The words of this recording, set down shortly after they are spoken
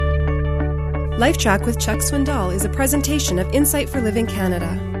LifeTrac with Chuck Swindoll is a presentation of Insight for Living Canada.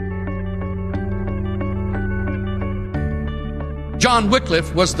 John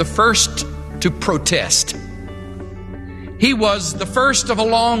Wycliffe was the first to protest. He was the first of a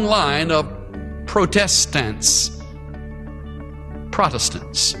long line of Protestants.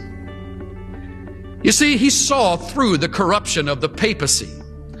 You see, he saw through the corruption of the papacy.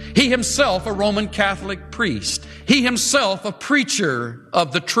 He himself a Roman Catholic priest. He himself a preacher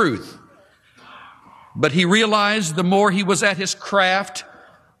of the truth. But he realized the more he was at his craft,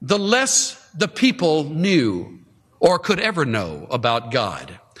 the less the people knew or could ever know about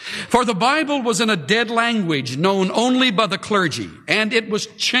God. For the Bible was in a dead language known only by the clergy, and it was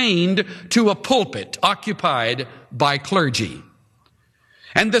chained to a pulpit occupied by clergy.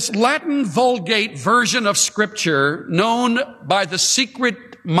 And this Latin Vulgate version of Scripture, known by the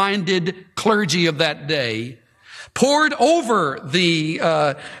secret-minded clergy of that day, poured over the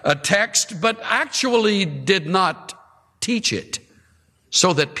text, but actually did not teach it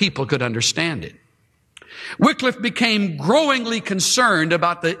so that people could understand it. Wycliffe became growingly concerned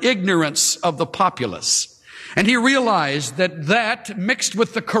about the ignorance of the populace, and he realized that mixed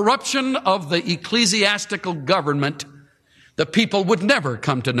with the corruption of the ecclesiastical government, the people would never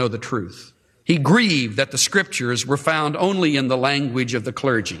come to know the truth. He grieved that the Scriptures were found only in the language of the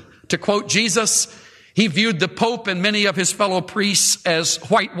clergy. To quote Jesus, he viewed the Pope and many of his fellow priests as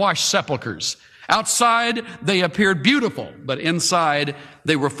whitewashed sepulchres. Outside, they appeared beautiful, but inside,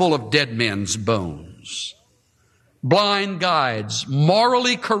 they were full of dead men's bones. Blind guides,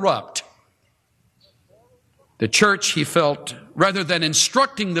 morally corrupt. The church, he felt, rather than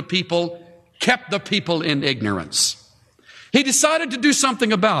instructing the people, kept the people in ignorance. He decided to do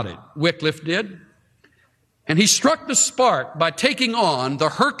something about it, Wycliffe did. And he struck the spark by taking on the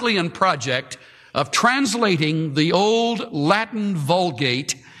Herculean project of translating the old Latin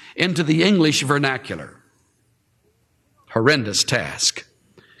Vulgate into the English vernacular. Horrendous task.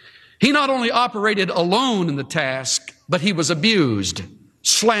 He not only operated alone in the task, but he was abused,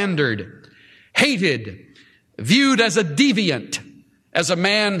 slandered, hated, viewed as a deviant, as a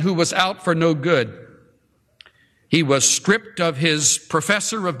man who was out for no good. He was stripped of his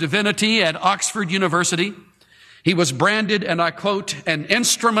professor of divinity at Oxford University. He was branded, and I quote, an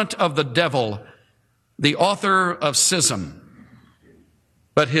instrument of the devil, the author of schism.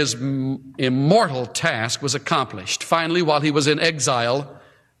 But his immortal task was accomplished. Finally, while he was in exile,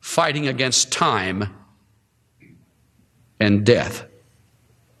 fighting against time and death.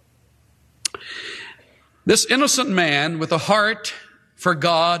 This innocent man with a heart for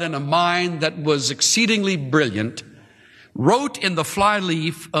God and a mind that was exceedingly brilliant wrote in the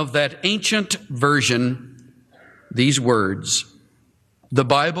flyleaf of that ancient version these words: "The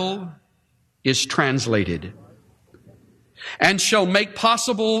Bible is translated and shall make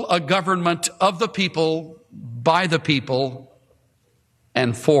possible a government of the people, by the people,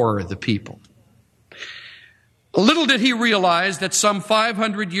 and for the people." Little did he realize that some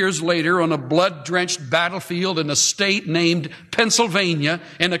 500 years later, on a blood-drenched battlefield in a state named Pennsylvania,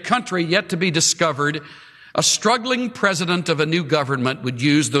 in a country yet to be discovered, a struggling president of a new government would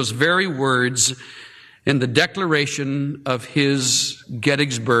use those very words in the declaration of his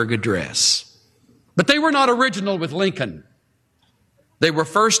Gettysburg Address. But they were not original with Lincoln. They were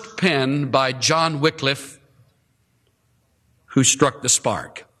first penned by John Wycliffe, who struck the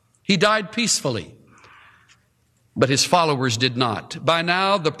spark. He died peacefully, but his followers did not. By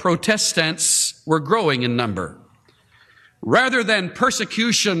now, the Protestants were growing in number. Rather than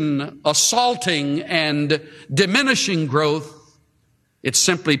persecution assaulting and diminishing growth, it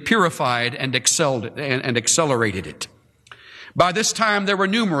simply purified and accelerated it. By this time, there were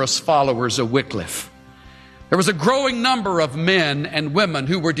numerous followers of Wycliffe. There was a growing number of men and women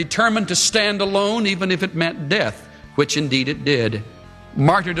who were determined to stand alone, even if it meant death, which indeed it did.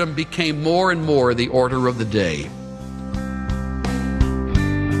 Martyrdom became more and more the order of the day.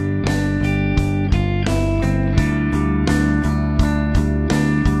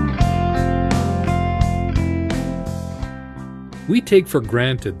 We take for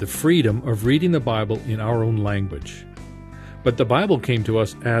granted the freedom of reading the Bible in our own language. But the Bible came to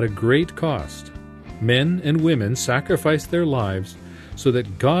us at a great cost. Men and women sacrificed their lives so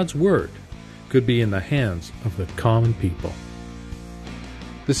that God's Word could be in the hands of the common people.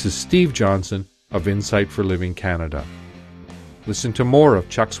 This is Steve Johnson of Insight for Living Canada. Listen to more of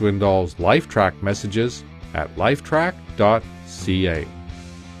Chuck Swindoll's LifeTrac messages at lifetrac.ca.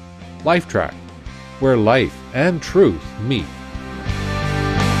 LifeTrac, where life and truth meet.